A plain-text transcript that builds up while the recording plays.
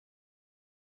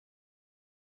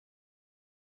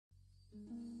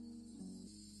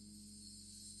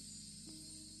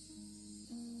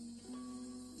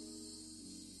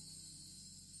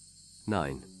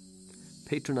9.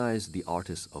 Patronise the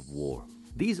artists of war.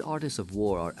 These artists of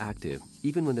war are active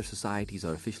even when their societies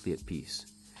are officially at peace,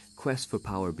 quest for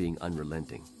power being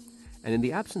unrelenting. And in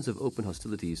the absence of open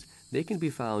hostilities, they can be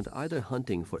found either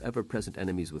hunting for ever-present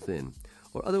enemies within,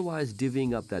 or otherwise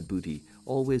divvying up that booty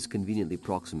always conveniently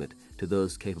proximate to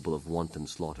those capable of wanton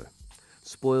slaughter.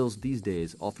 Spoils these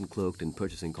days often cloaked in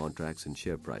purchasing contracts and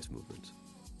share price movements.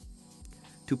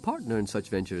 To partner in such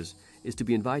ventures is to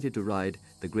be invited to ride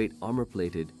the great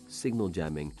armor-plated,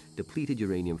 signal-jamming, depleted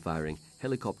uranium-firing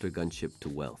helicopter gunship to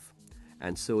wealth.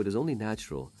 And so it is only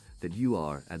natural that you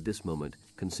are, at this moment,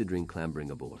 considering clambering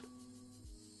aboard.